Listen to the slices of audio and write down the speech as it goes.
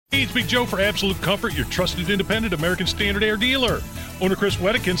Hey, it's Big Joe for Absolute Comfort, your trusted independent American Standard Air dealer. Owner Chris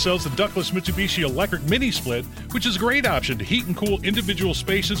Wedekin sells the ductless Mitsubishi electric mini split, which is a great option to heat and cool individual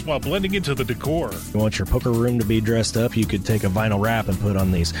spaces while blending into the decor. You want your poker room to be dressed up, you could take a vinyl wrap and put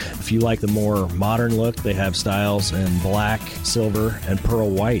on these. If you like the more modern look, they have styles in black, silver, and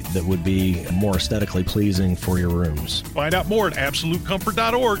pearl white that would be more aesthetically pleasing for your rooms. Find out more at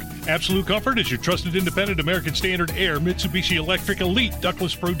AbsoluteComfort.org. Absolute Comfort is your trusted independent American Standard Air Mitsubishi Electric Elite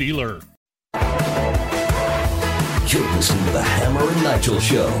Ductless Pro dealer. You're listening to the Hammer and Nigel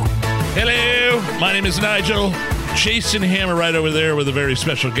Show. Hello, my name is Nigel. Jason Hammer right over there with a very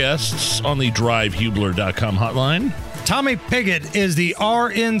special guest on the DriveHubler.com hotline. Tommy Pigott is the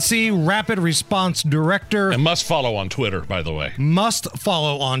RNC Rapid Response Director. And must follow on Twitter, by the way. Must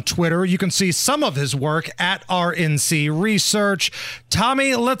follow on Twitter. You can see some of his work at RNC Research.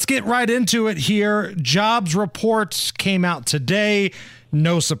 Tommy, let's get right into it here. Jobs reports came out today.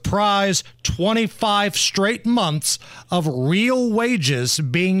 No surprise, 25 straight months of real wages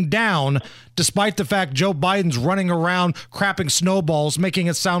being down, despite the fact Joe Biden's running around crapping snowballs, making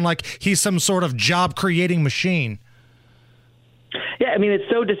it sound like he's some sort of job-creating machine. Yeah, I mean, it's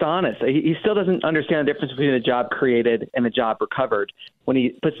so dishonest. He still doesn't understand the difference between a job created and a job recovered when he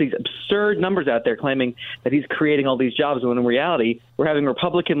puts these absurd numbers out there claiming that he's creating all these jobs, when in reality, we're having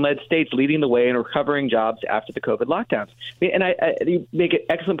Republican-led states leading the way in recovering jobs after the COVID lockdowns. And you make an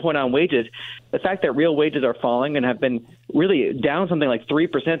excellent point on wages. The fact that real wages are falling and have been really down something like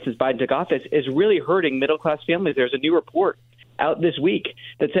 3% since Biden took office is really hurting middle-class families. There's a new report out this week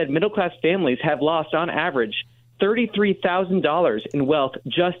that said middle-class families have lost, on average, $33,000 in wealth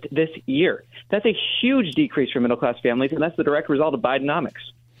just this year. That's a huge decrease for middle-class families, and that's the direct result of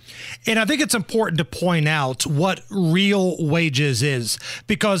Bidenomics. And I think it's important to point out what real wages is,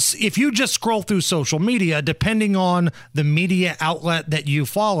 because if you just scroll through social media, depending on the media outlet that you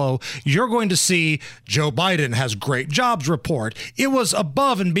follow, you're going to see Joe Biden has great jobs report. It was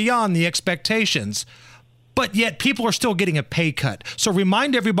above and beyond the expectations, but yet people are still getting a pay cut. So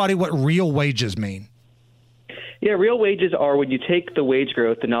remind everybody what real wages mean. Yeah, real wages are when you take the wage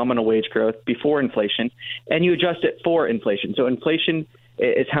growth, the nominal wage growth before inflation, and you adjust it for inflation. So inflation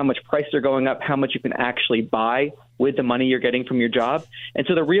is how much prices are going up, how much you can actually buy with the money you're getting from your job. And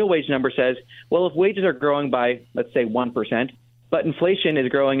so the real wage number says, well, if wages are growing by, let's say, 1%, but inflation is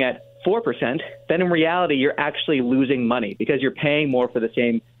growing at 4%, then in reality, you're actually losing money because you're paying more for the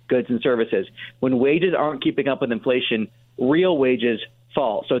same goods and services. When wages aren't keeping up with inflation, real wages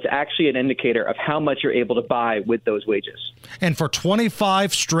fall. So it's actually an indicator of how much you're able to buy with those wages. And for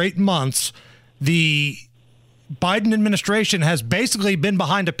 25 straight months, the Biden administration has basically been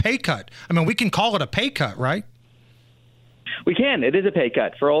behind a pay cut. I mean, we can call it a pay cut, right? We can. It is a pay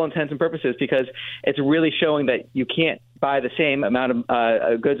cut for all intents and purposes because it's really showing that you can't buy the same amount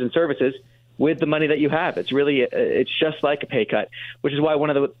of goods and services with the money that you have. It's just like a pay cut, which is why one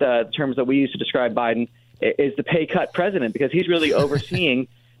of the terms that we use to describe Biden is the pay cut president, because he's really overseeing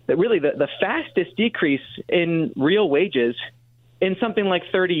the fastest decrease in real wages in something like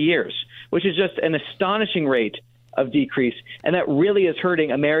 30 years, which is just an astonishing rate of decrease. And that really is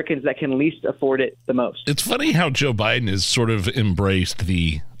hurting Americans that can least afford it the most. It's funny how Joe Biden has sort of embraced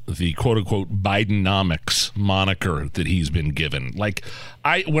the quote-unquote Bidenomics moniker that he's been given. Like,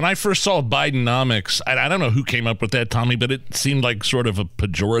 when I first saw Bidenomics, I don't know who came up with that, Tommy, but it seemed like sort of a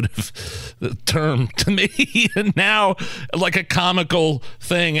pejorative term to me, and now like a comical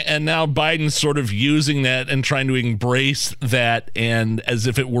thing, and now Biden's sort of using that and trying to embrace that and as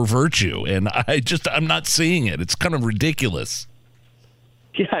if it were virtue, and I'm not seeing it. It's kind of ridiculous.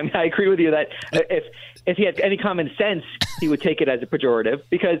 Yeah, I mean, I agree with you that if he had any common sense, he would take it as a pejorative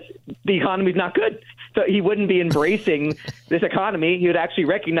because the economy's not good. So he wouldn't be embracing this economy. He would actually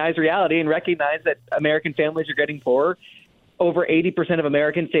recognize reality and recognize that American families are getting poorer. Over 80% of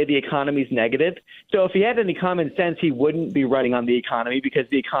Americans say the economy is negative. So if he had any common sense, he wouldn't be running on the economy because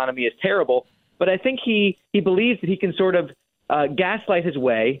the economy is terrible. But I think he believes that he can sort of gaslight his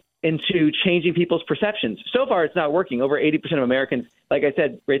way into changing people's perceptions. So far, it's not working. Over 80% of Americans, like I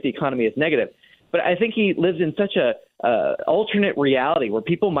said, rate the economy as negative. But I think he lives in such a alternate reality where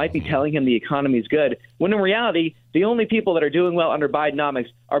people might be telling him the economy is good, when in reality, the only people that are doing well under Bidenomics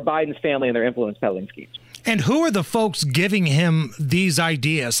are Biden's family and their influence peddling schemes. And who are the folks giving him these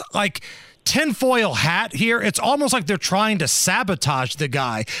ideas? Like, tinfoil hat here, it's almost like they're trying to sabotage the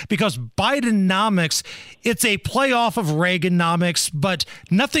guy because Bidenomics, it's a playoff of Reaganomics, but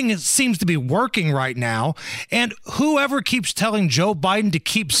nothing seems to be working right now. And whoever keeps telling Joe Biden to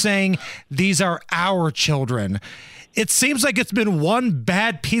keep saying, these are our children, it seems like it's been one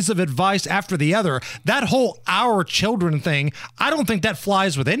bad piece of advice after the other. That whole our children thing, I don't think that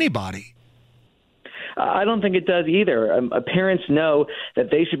flies with anybody. I don't think it does either. Parents know that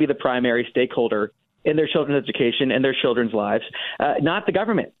they should be the primary stakeholder in their children's education and their children's lives, not the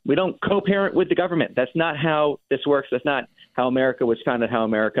government. We don't co-parent with the government. That's not how this works. That's not how America was founded, how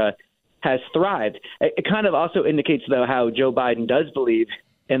America has thrived. It kind of also indicates, though, how Joe Biden does believe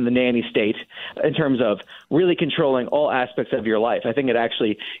in the nanny state in terms of really controlling all aspects of your life. I think it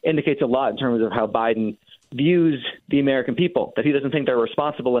actually indicates a lot in terms of how Biden views the American people, that he doesn't think they're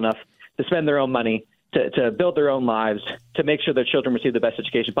responsible enough to spend their own money, to build their own lives, to make sure their children receive the best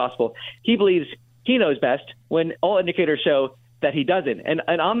education possible. He believes he knows best when all indicators show that he doesn't. And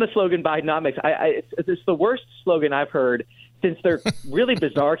on the slogan Bidenomics, it's the worst slogan I've heard since their really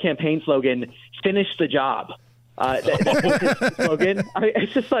bizarre campaign slogan, "Finish the job." That slogan.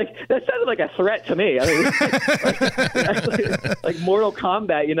 It's just like, that sounded like a threat to me. I mean, like Mortal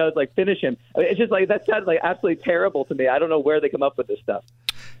Kombat, it's like finish him. It's just like, that sounded like absolutely terrible to me. I don't know where they come up with this stuff.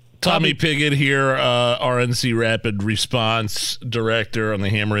 Tommy Pigott here, RNC Rapid Response Director on the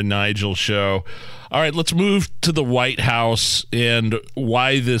Hammer and Nigel show. All right, let's move to the White House and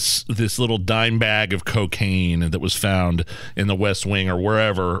why this little dime bag of cocaine that was found in the West Wing or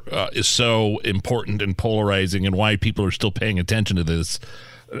wherever is so important and polarizing, and why people are still paying attention to this.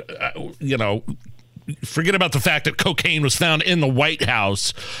 Forget about the fact that cocaine was found in the White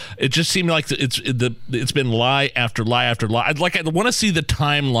House. It just seemed like it's been lie after lie after lie. I want to see the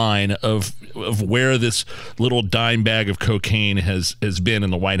timeline of where this little dime bag of cocaine has been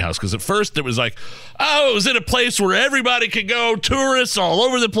in the White House. Because at first it was like, it was in a place where everybody could go, tourists all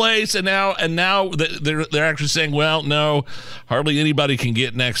over the place, and now they're actually saying, well, no, hardly anybody can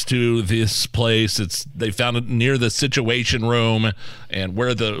get next to this place. They found it near the Situation Room and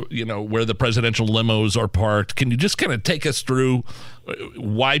where the presidential limos are parked. Can you just kind of take us through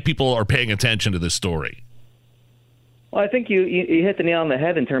why people are paying attention to this story? Well, I think you hit the nail on the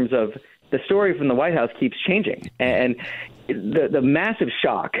head in terms of the story from the White House keeps changing. And the massive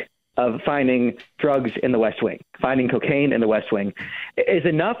shock of finding drugs in the West Wing, finding cocaine in the West Wing, is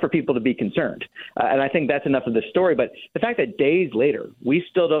enough for people to be concerned. And I think that's enough of the story. But the fact that days later, we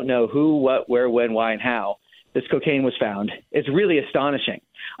still don't know who, what, where, when, why, and how this cocaine was found is really astonishing.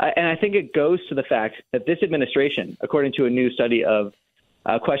 And I think it goes to the fact that this administration, according to a new study of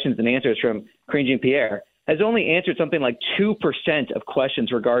questions and answers from Karine Jean-Pierre, has only answered something like 2% of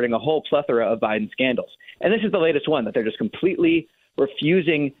questions regarding a whole plethora of Biden scandals. And this is the latest one that they're just completely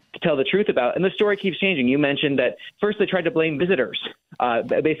refusing to tell the truth about. And the story keeps changing. You mentioned that first they tried to blame visitors,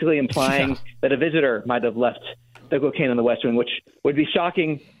 basically implying that a visitor might have left the cocaine in the West Wing, which would be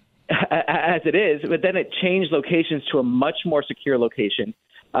shocking as it is. But then it changed locations to a much more secure location,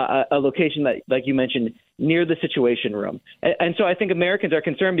 a location that, like you mentioned, near the Situation Room. And so I think Americans are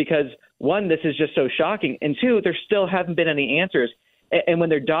concerned because, one, this is just so shocking, and two, there still haven't been any answers. And when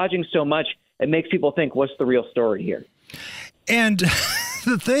they're dodging so much, it makes people think, what's the real story here? And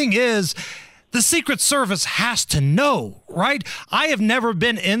the thing is, the Secret Service has to know, right? I have never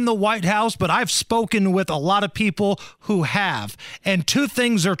been in the White House, but I've spoken with a lot of people who have. And two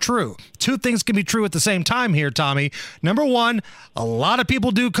things are true. Two things can be true at the same time here, Tommy. Number one, a lot of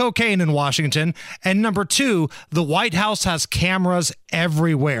people do cocaine in Washington. And number two, the White House has cameras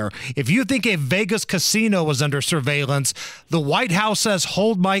everywhere. If you think a Vegas casino was under surveillance, the White House says,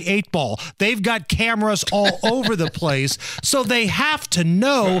 hold my 8-ball. They've got cameras all over the place. So they have to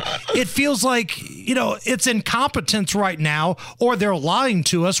know. It feels like, it's incompetence right now, or they're lying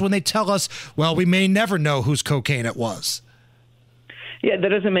to us when they tell us, well, we may never know whose cocaine it was. Yeah, that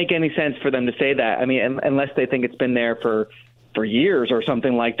doesn't make any sense for them to say that. I mean, unless they think it's been there for years or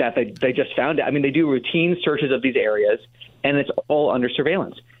something like that. They just found it. I mean, they do routine searches of these areas, and it's all under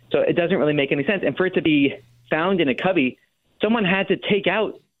surveillance. So it doesn't really make any sense. And for it to be found in a cubby, someone had to take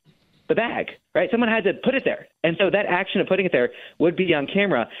out the bag, right? Someone had to put it there. And so that action of putting it there would be on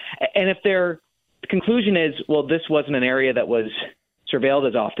camera. And if their conclusion is, well, this wasn't an area that was surveilled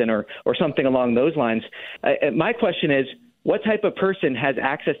as often or something along those lines, my question is, what type of person has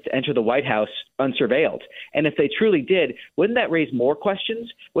access to enter the White House unsurveilled? And if they truly did, wouldn't that raise more questions?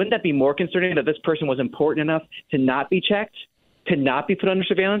 Wouldn't that be more concerning that this person was important enough to not be checked, to not be put under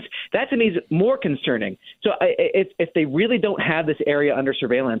surveillance? That to me is more concerning. So if they really don't have this area under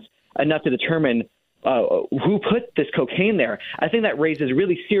surveillance enough to determine who put this cocaine there, I think that raises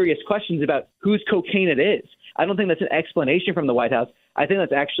really serious questions about whose cocaine it is. I don't think that's an explanation from the White House. I think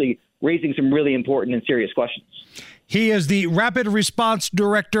that's actually raising some really important and serious questions. He is the Rapid Response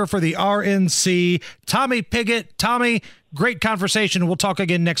Director for the RNC, Tommy Pigott. Tommy, great conversation. We'll talk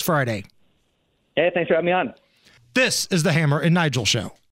again next Friday. Hey, thanks for having me on. This is the Hammer and Nigel Show.